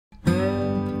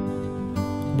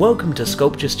welcome to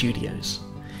Sculpture Studios.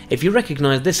 If you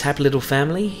recognise this happy little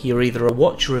family, you're either a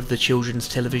watcher of the children's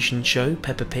television show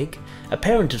Peppa Pig, a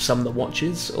parent of some that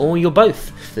watches, or you're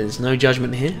both. There's no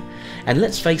judgment here. And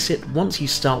let's face it, once you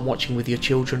start watching with your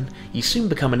children, you soon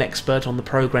become an expert on the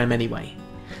programme anyway.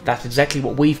 That's exactly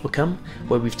what we've become,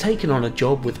 where we've taken on a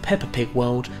job with Peppa Pig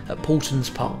World at Paultons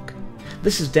Park.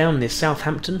 This is down near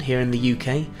Southampton here in the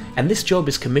UK, and this job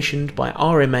is commissioned by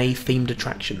RMA Themed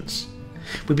Attractions.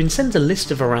 We've been sent a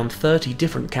list of around 30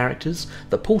 different characters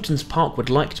that Paultons Park would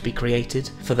like to be created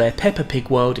for their Peppa Pig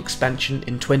World expansion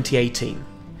in 2018.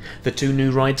 The two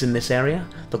new rides in this area,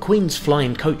 the Queen's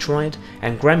Flying Coach Ride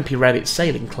and Grampy Rabbit's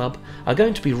Sailing Club, are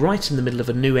going to be right in the middle of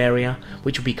a new area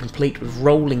which will be complete with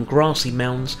rolling grassy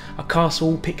mounds, a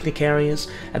castle, picnic areas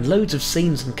and loads of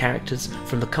scenes and characters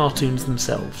from the cartoons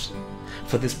themselves.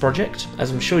 For this project, as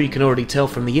I'm sure you can already tell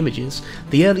from the images,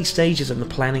 the early stages and the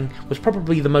planning was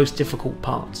probably the most difficult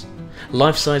part.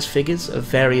 Life-size figures of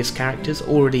various characters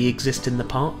already exist in the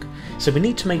park, so we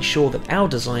need to make sure that our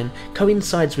design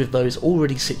coincides with those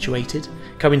already situated,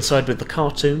 coincide with the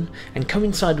cartoon, and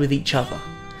coincide with each other.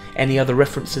 Any other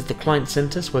references the client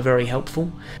sent us were very helpful,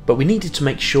 but we needed to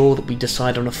make sure that we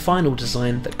decide on a final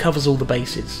design that covers all the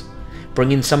bases.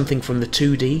 Bringing something from the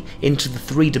 2D into the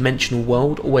 3-dimensional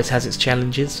world always has its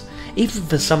challenges, even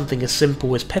for something as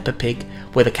simple as Peppa Pig,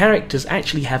 where the characters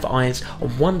actually have eyes on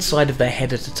one side of their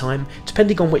head at a time,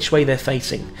 depending on which way they're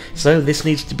facing, so this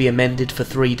needs to be amended for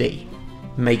 3D.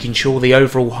 Making sure the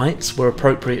overall heights were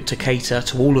appropriate to cater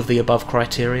to all of the above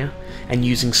criteria, and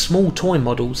using small toy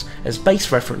models as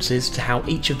base references to how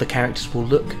each of the characters will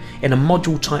look in a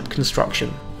module type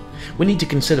construction. We need to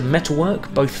consider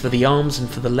metalwork both for the arms and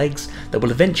for the legs that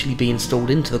will eventually be installed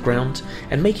into the ground,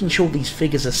 and making sure these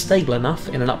figures are stable enough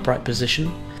in an upright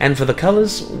position. And for the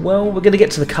colours, well, we're going to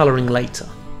get to the colouring later.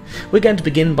 We're going to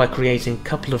begin by creating a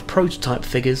couple of prototype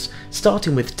figures,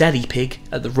 starting with Daddy Pig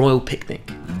at the Royal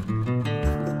Picnic.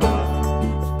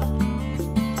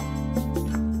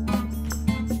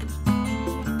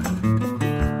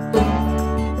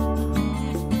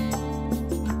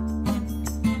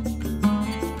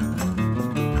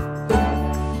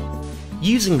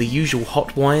 Using the usual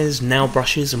hot wires, nail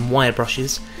brushes and wire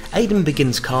brushes, Aidan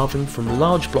begins carving from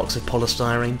large blocks of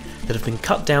polystyrene that have been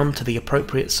cut down to the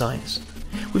appropriate size.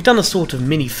 We've done a sort of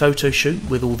mini photo shoot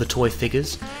with all the toy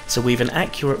figures, so we've an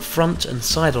accurate front and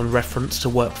side-on reference to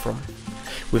work from.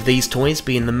 With these toys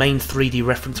being the main 3D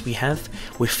reference we have,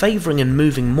 we're favouring and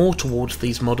moving more towards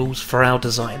these models for our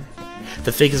design.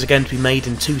 The figures are going to be made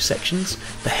in two sections,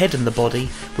 the head and the body,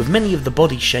 with many of the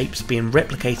body shapes being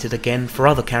replicated again for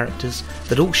other characters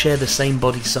that all share the same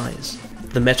body size.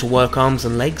 The metalwork arms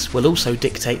and legs will also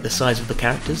dictate the size of the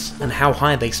characters and how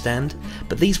high they stand,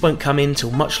 but these won't come in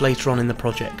till much later on in the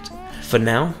project. For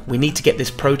now, we need to get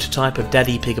this prototype of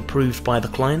Daddy Pig approved by the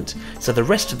client, so the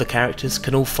rest of the characters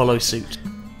can all follow suit.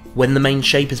 When the main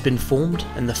shape has been formed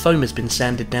and the foam has been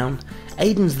sanded down,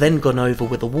 Aidan's then gone over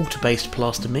with a water-based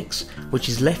plaster mix, which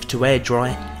is left to air dry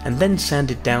and then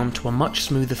sanded down to a much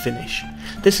smoother finish.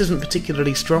 This isn't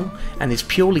particularly strong and is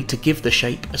purely to give the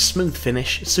shape a smooth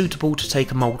finish suitable to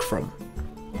take a mould from.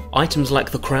 Items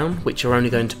like the crown, which are only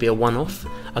going to be a one-off,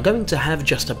 are going to have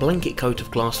just a blanket coat of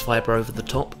glass fibre over the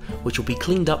top, which will be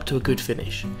cleaned up to a good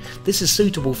finish. This is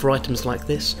suitable for items like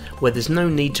this, where there's no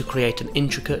need to create an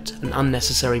intricate and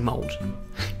unnecessary mould.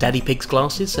 Daddy Pig's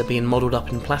glasses are being modelled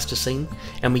up in plasticine,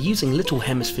 and we're using little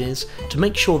hemispheres to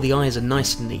make sure the eyes are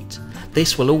nice and neat.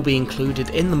 This will all be included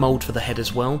in the mould for the head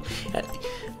as well.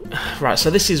 Right, so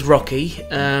this is Rocky.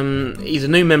 He's a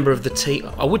new member of the team.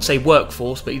 I would say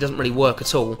workforce, but he doesn't really work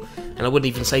at all. And I wouldn't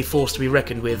even say force to be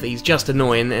reckoned with. He's just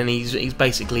annoying and he's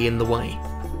basically in the way.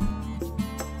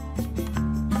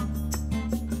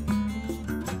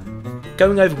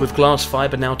 Going over with glass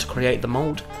fibre now to create the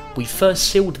mould, we first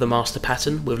sealed the master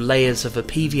pattern with layers of a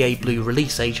PVA blue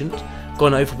release agent,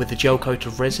 gone over with a gel coat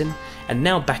of resin, and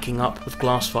now backing up with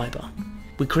glass fibre.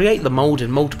 We create the mould in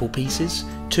multiple pieces,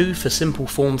 2 for simple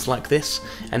forms like this,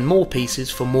 and more pieces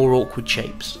for more awkward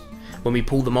shapes. When we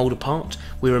pull the mould apart,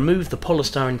 we remove the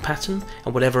polystyrene pattern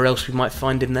and whatever else we might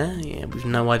find in there, we've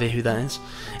no idea who that is,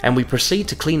 and we proceed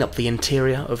to clean up the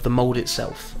interior of the mould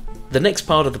itself. The next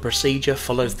part of the procedure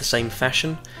follows the same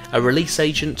fashion. A release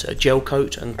agent, a gel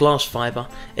coat and glass fibre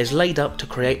is laid up to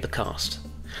create the cast.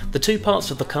 The two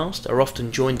parts of the cast are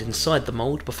often joined inside the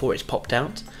mould before it's popped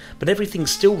out, but everything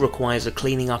still requires a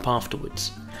cleaning up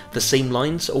afterwards. The seam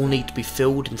lines all need to be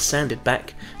filled and sanded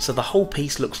back so the whole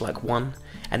piece looks like one,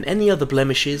 and any other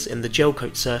blemishes in the gel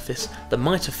coat surface that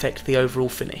might affect the overall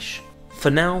finish. For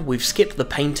now, we've skipped the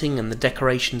painting and the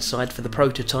decoration side for the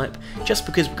prototype, just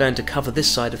because we're going to cover this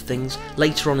side of things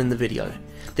later on in the video.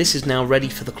 This is now ready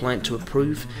for the client to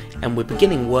approve, and we're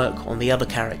beginning work on the other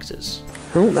characters.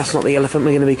 Oh, that's not the elephant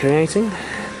we're going to be creating.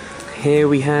 Here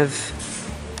we have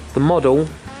the model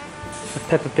of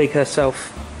Peppa Pig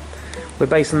herself. We're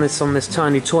basing this on this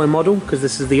tiny toy model because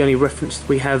this is the only reference that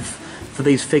we have for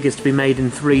these figures to be made in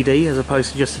 3D as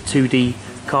opposed to just a 2D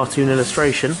cartoon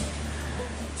illustration.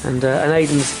 And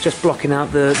Aiden's just blocking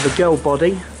out the girl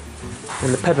body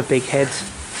and the Peppa Pig head,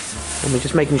 and we're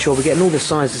just making sure we're getting all the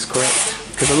sizes correct,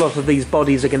 because a lot of these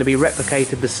bodies are going to be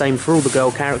replicated the same for all the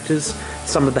girl characters.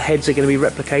 Some of the heads are going to be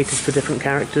replicated for different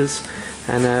characters,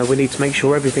 and we need to make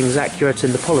sure everything's accurate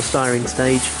in the polystyrene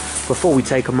stage before we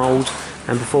take a mould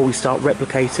and before we start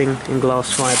replicating in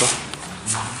glass fibre.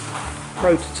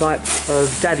 Prototype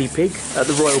of Daddy Pig at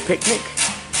the Royal Picnic,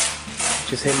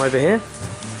 just him over here.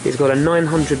 He's got a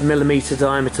 900mm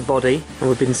diameter body, and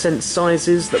we've been sent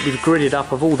sizes that we've gridded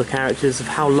up of all the characters of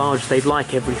how large they'd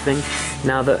like everything,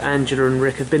 now that Angela and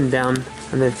Rick have been down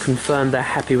and they've confirmed they're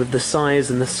happy with the size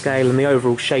and the scale and the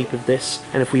overall shape of this,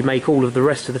 and if we make all of the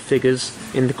rest of the figures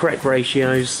in the correct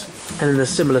ratios and in a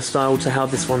similar style to how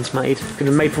this one's made. It's going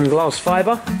to be made from glass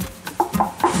fibre.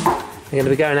 They're going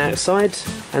to be going outside,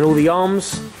 and all the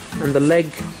arms and the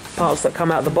leg parts that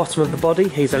come out the bottom of the body,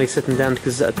 he's only sitting down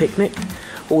because it's at a picnic.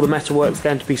 All the metalwork's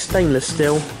going to be stainless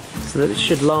steel, so that it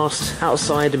should last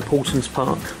outside in Paulton's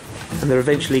Park, and they're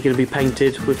eventually going to be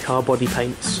painted with car body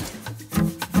paints.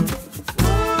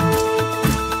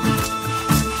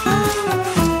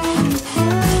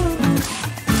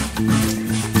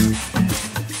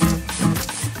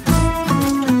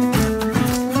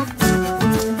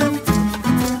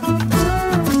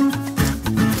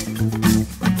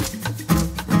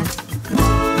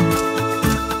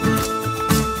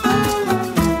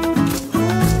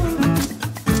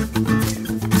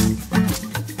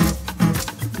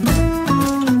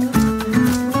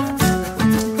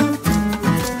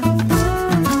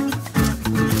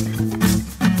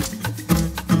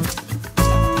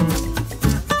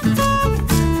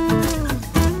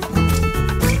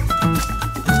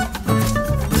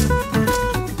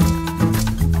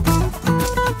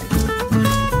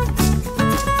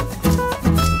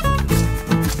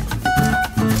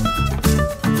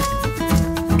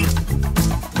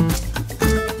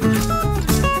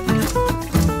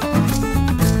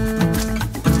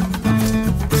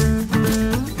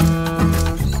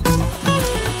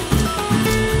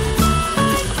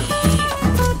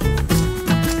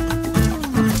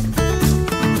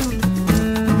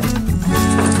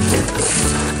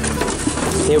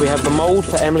 Here we have the mould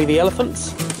for Emily the elephant.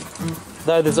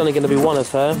 Though there's only going to be one of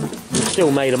her, we've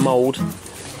still made a mould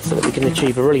so that we can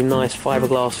achieve a really nice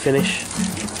fiberglass finish.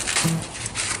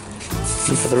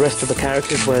 And for the rest of the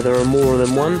characters, where there are more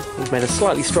than one, we've made a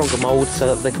slightly stronger mould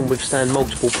so that they can withstand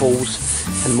multiple pulls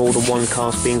and more than one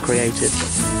cast being created.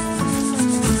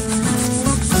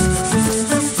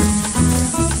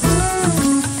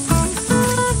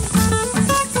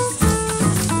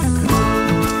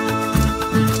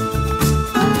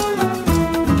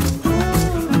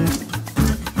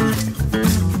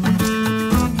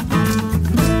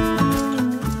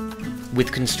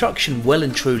 With construction well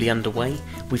and truly underway,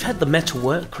 we've had the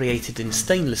metalwork created in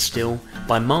stainless steel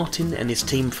by Martin and his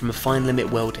team from a Fine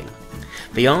Limit Welding.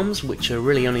 The arms, which are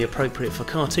really only appropriate for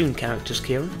cartoon characters,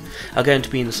 Kieran, are going to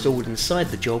be installed inside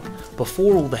the job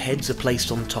before all the heads are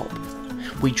placed on top.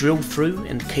 We drill through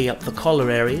and key up the collar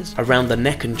areas around the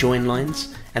neck and join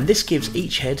lines, and this gives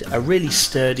each head a really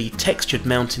sturdy textured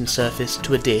mounting surface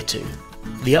to adhere to.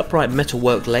 The upright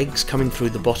metalwork legs coming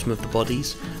through the bottom of the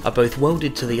bodies are both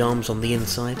welded to the arms on the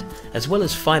inside, as well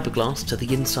as fiberglass to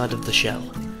the inside of the shell.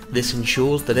 This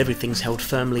ensures that everything's held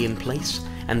firmly in place,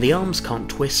 and the arms can't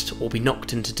twist or be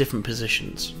knocked into different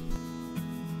positions.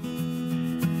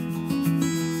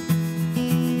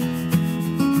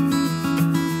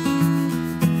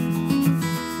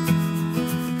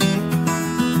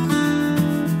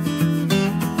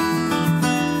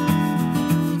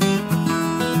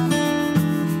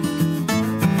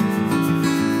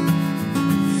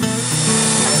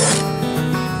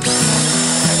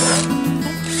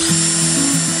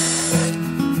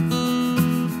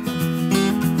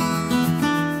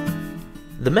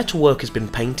 The metalwork has been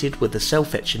painted with a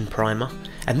self-etching primer,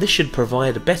 and this should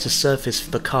provide a better surface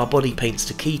for the car body paints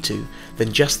to key to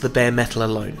than just the bare metal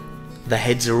alone. The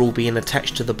heads are all being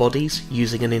attached to the bodies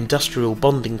using an industrial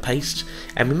bonding paste,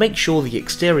 and we make sure the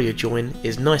exterior join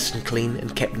is nice and clean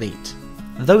and kept neat.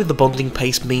 Though the bonding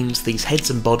paste means these heads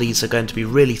and bodies are going to be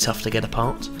really tough to get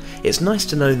apart, it's nice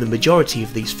to know the majority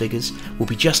of these figures will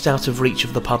be just out of reach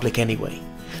of the public anyway.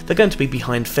 They're going to be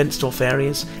behind fenced off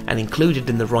areas and included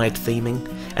in the ride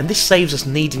theming, and this saves us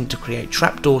needing to create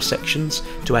trapdoor sections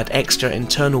to add extra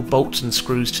internal bolts and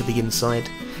screws to the inside,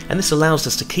 and this allows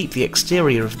us to keep the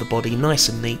exterior of the body nice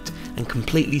and neat and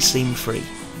completely seam free.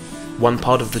 One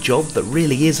part of the job that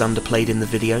really is underplayed in the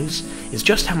videos is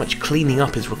just how much cleaning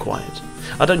up is required.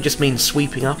 I don't just mean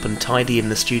sweeping up and tidying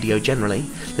the studio generally,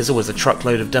 there's always a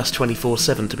truckload of dust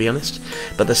 24/7 to be honest,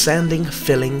 but the sanding,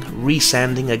 filling,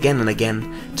 resanding again and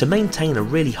again to maintain a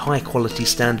really high quality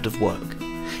standard of work.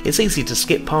 It's easy to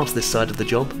skip past this side of the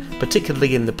job,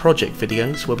 particularly in the project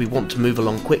videos where we want to move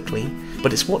along quickly,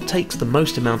 but it's what takes the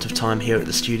most amount of time here at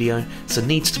the studio, so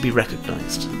needs to be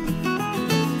recognised.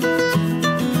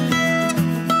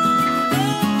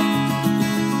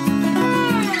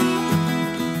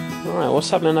 Alright, what's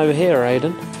happening over here,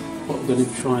 Aidan? What we're going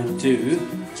to try and do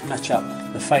is match up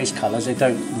the face colours. They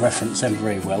don't reference them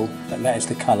very well, but that is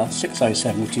the colour,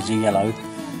 607, which is a yellow.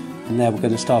 And now we're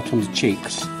going to start on the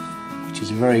cheeks, which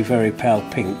is a very, very pale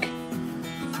pink.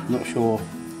 I'm not sure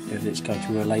if it's going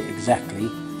to relate exactly.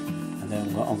 And then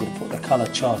I'm going to put the colour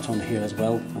chart on here as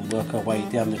well and work our way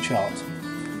down the chart.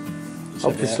 So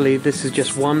obviously this is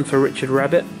just one for Richard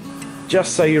Rabbit.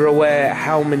 Just so you're aware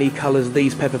how many colours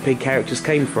these Peppa Pig characters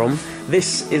came from,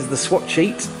 this is the swatch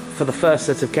sheet for the first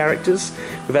set of characters.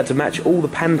 We've had to match all the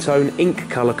Pantone ink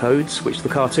colour codes, which the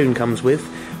cartoon comes with,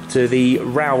 to the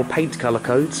RAL paint colour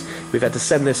codes. We've had to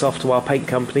send this off to our paint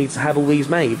company to have all these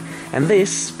made. And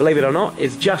this, believe it or not,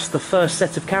 is just the first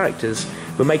set of characters.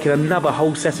 We're making another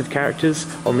whole set of characters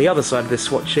on the other side of this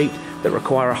swatch sheet that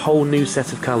require a whole new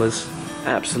set of colours.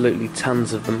 Absolutely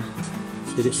tons of them.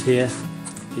 see this here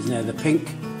is now the pink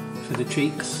for the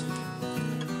cheeks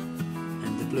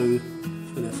and the blue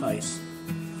for the face.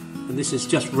 And this is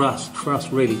just for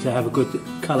us really to have a good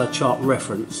colour chart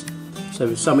reference. So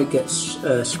if something gets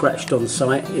scratched on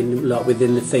site, like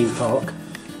within the theme park,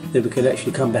 then we can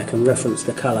actually come back and reference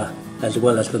the colour as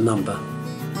well as the number.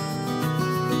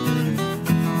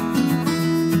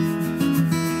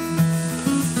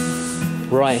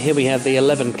 Right, here we have the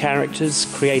 11 characters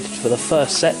created for the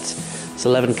first set. It's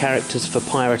 11 characters for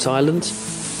Pirate Island.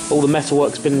 All the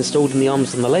metalwork's been installed in the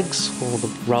arms and the legs, or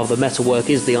rather the metalwork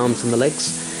is the arms and the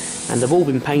legs, and they've all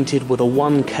been painted with a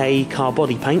 1K car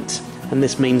body paint, and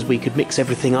this means we could mix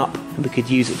everything up and we could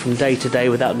use it from day to day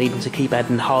without needing to keep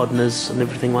adding hardeners and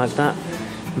everything like that.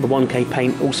 And the 1K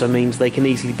paint also means they can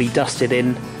easily be dusted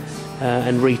in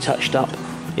and retouched up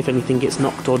if anything gets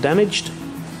knocked or damaged.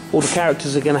 All the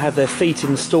characters are going to have their feet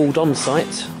installed on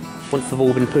site once they've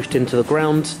all been pushed into the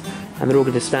ground, and they're all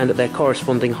going to stand at their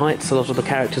corresponding heights. A lot of the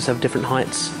characters have different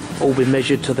heights, all been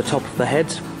measured to the top of the head.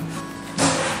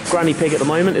 Granny Pig at the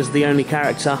moment is the only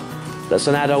character that's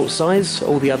an adult size,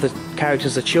 all the other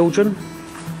characters are children.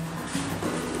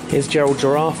 Here's Gerald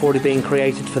Giraffe already being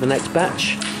created for the next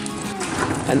batch,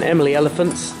 and Emily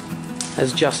Elephant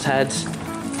has just had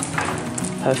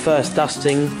her first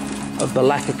dusting of the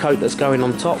lacquer coat that's going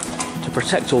on top to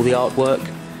protect all the artwork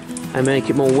and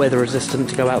make it more weather resistant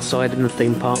to go outside in the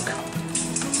theme park.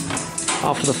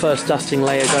 After the first dusting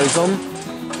layer goes on,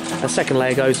 a second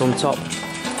layer goes on top,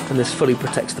 and this fully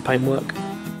protects the paintwork.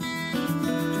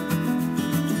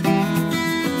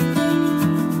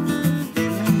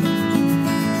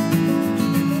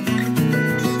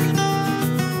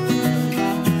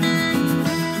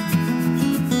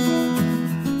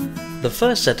 The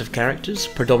first set of characters,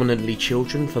 predominantly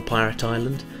children for Pirate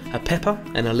Island, are Peppa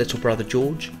and her little brother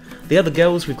George. The other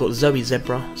girls we've got Zoe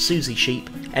Zebra, Susie Sheep,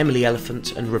 Emily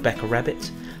Elephant and Rebecca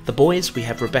Rabbit. The boys we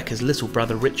have Rebecca's little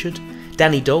brother Richard,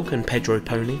 Danny Dog and Pedro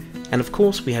Pony, and of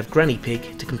course we have Granny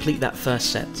Pig to complete that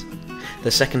first set.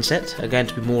 The second set are going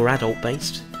to be more adult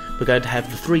based. We're going to have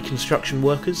the 3 construction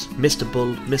workers, Mr.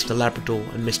 Bull, Mr. Labrador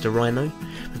and Mr. Rhino.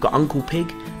 We've got Uncle Pig,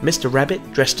 Mr.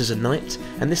 Rabbit dressed as a knight,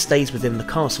 and this stays within the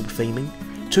castle theming,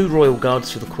 2 royal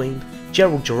guards for the Queen,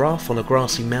 Gerald Giraffe on a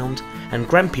grassy mound, and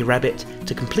Grampy Rabbit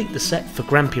to complete the set for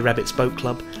Grampy Rabbit's Boat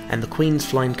Club and the Queen's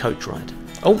Flying Coach Ride.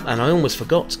 Oh, and I almost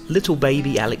forgot, little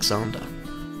baby Alexander.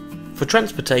 For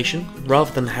transportation,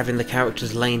 rather than having the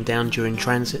characters laying down during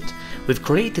transit, we've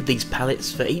created these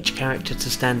pallets for each character to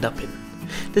stand up in.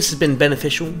 This has been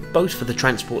beneficial both for the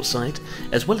transport side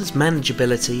as well as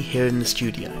manageability here in the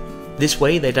studio. This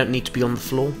way they don't need to be on the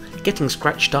floor, getting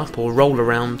scratched up or roll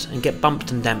around and get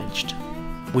bumped and damaged.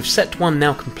 With set 1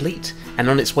 now complete and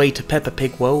on its way to Peppa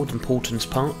Pig World and Paultons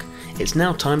Park, it's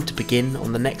now time to begin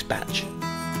on the next batch.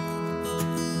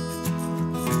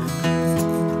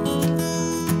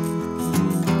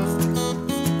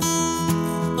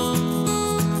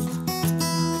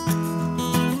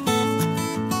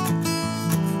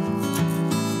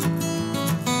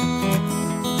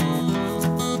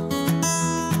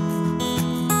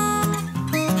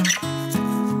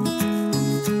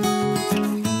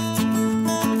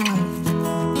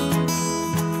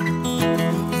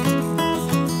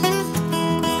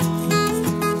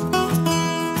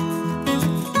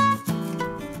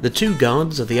 The two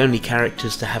guards are the only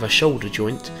characters to have a shoulder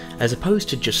joint, as opposed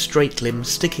to just straight limbs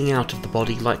sticking out of the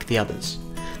body like the others.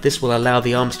 This will allow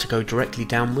the arms to go directly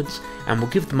downwards and will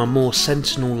give them a more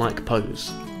sentinel-like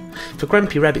pose. For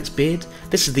Grampy Rabbit's beard,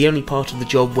 this is the only part of the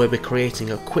job where we're creating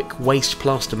a quick waste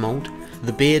plaster mould,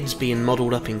 the beard's being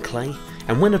modelled up in clay,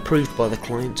 and when approved by the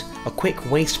client, a quick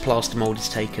waste plaster mould is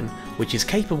taken, which is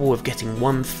capable of getting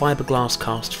one fiberglass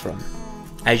cast from.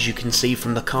 As you can see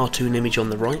from the cartoon image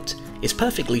on the right, it's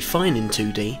perfectly fine in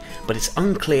 2D, but it's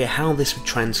unclear how this would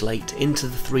translate into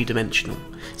the three-dimensional,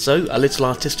 so a little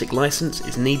artistic license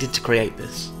is needed to create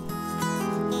this.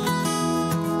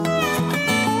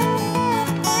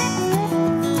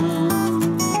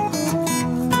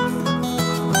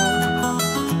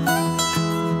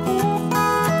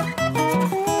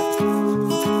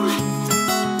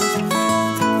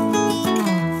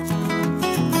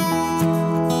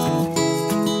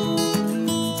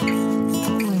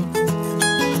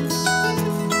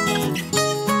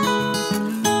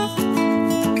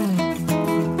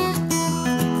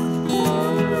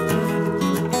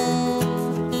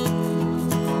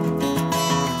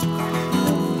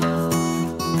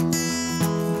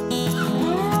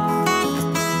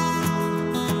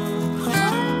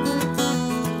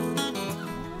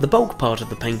 The bulk part of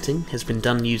the painting has been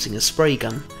done using a spray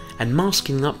gun and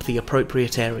masking up the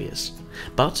appropriate areas,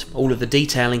 but all of the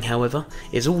detailing, however,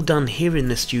 is all done here in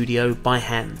the studio by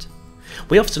hand.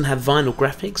 We often have vinyl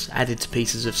graphics added to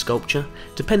pieces of sculpture,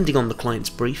 depending on the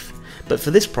client's brief, but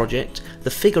for this project,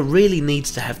 the figure really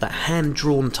needs to have that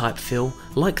hand-drawn type feel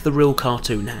like the real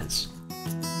cartoon has.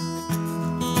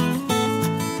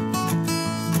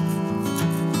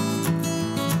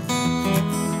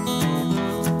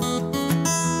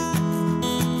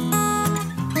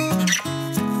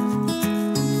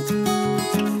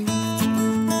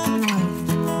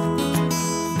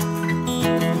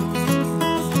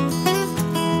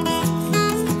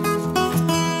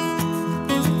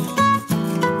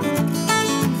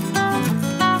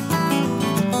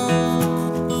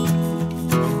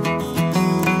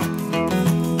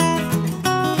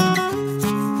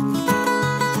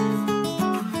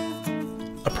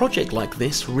 A project like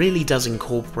this really does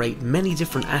incorporate many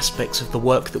different aspects of the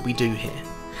work that we do here.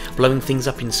 Blowing things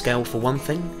up in scale for one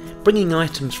thing, bringing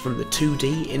items from the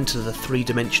 2D into the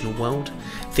three-dimensional world,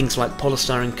 things like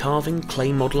polystyrene carving,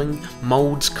 clay modelling,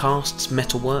 moulds, casts,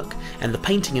 metalwork, and the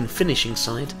painting and finishing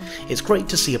side. It's great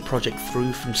to see a project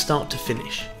through from start to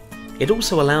finish. It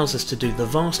also allows us to do the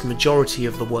vast majority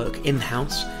of the work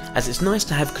in-house, as it's nice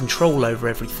to have control over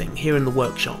everything here in the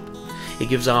workshop. It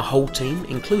gives our whole team,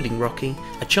 including Rocky,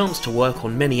 a chance to work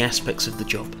on many aspects of the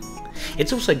job.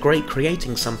 It's also great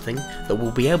creating something that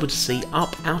we'll be able to see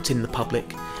up out in the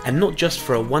public, and not just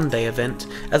for a one-day event,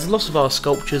 as a lot of our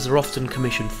sculptures are often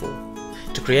commissioned for.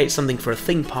 To create something for a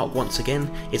theme park once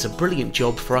again is a brilliant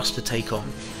job for us to take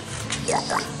on.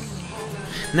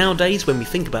 Nowadays, when we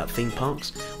think about theme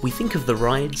parks, we think of the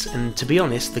rides and, to be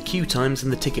honest, the queue times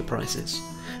and the ticket prices.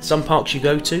 Some parks you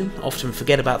go to often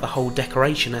forget about the whole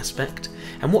decoration aspect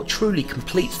and what truly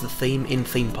completes the theme in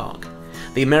theme park.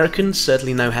 The Americans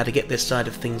certainly know how to get this side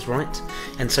of things right,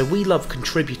 and so we love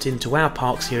contributing to our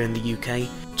parks here in the UK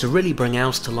to really bring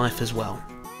ours to life as well.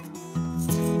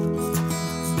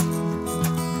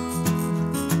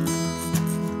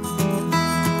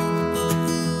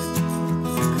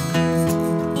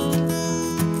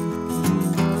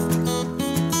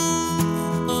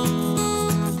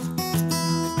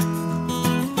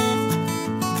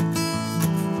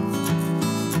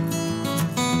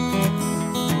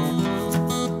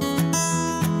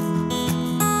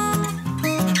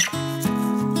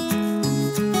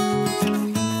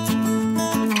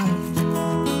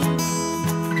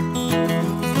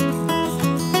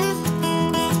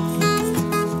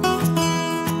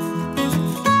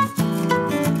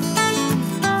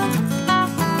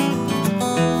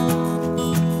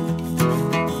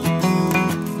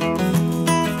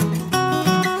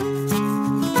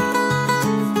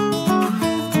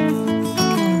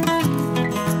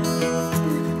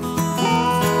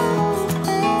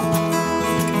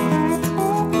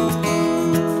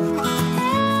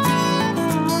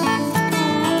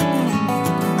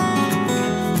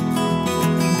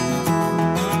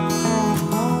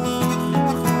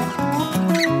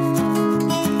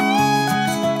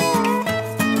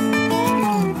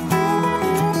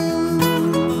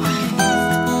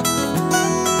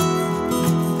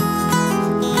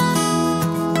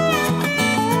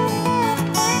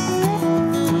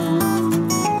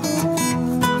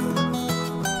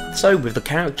 So with the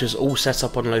characters all set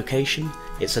up on location,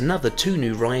 it's another 2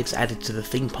 new rides added to the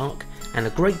theme park, and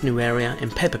a great new area in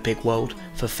Peppa Pig World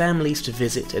for families to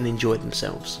visit and enjoy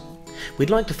themselves. We'd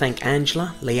like to thank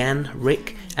Angela, Leanne,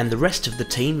 Rick and the rest of the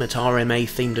team at RMA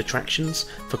Themed Attractions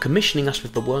for commissioning us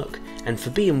with the work and for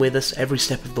being with us every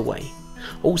step of the way.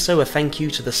 Also a thank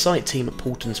you to the site team at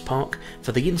Paultons Park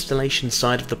for the installation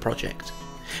side of the project.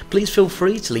 Please feel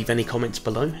free to leave any comments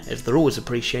below, as they're always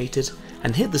appreciated,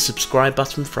 and hit the subscribe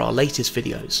button for our latest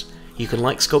videos. You can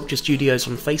like Sculpture Studios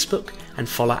on Facebook and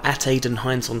follow @Aidan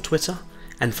Hines on Twitter,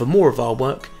 and for more of our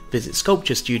work visit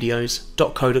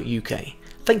sculpturestudios.co.uk.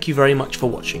 Thank you very much for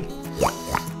watching.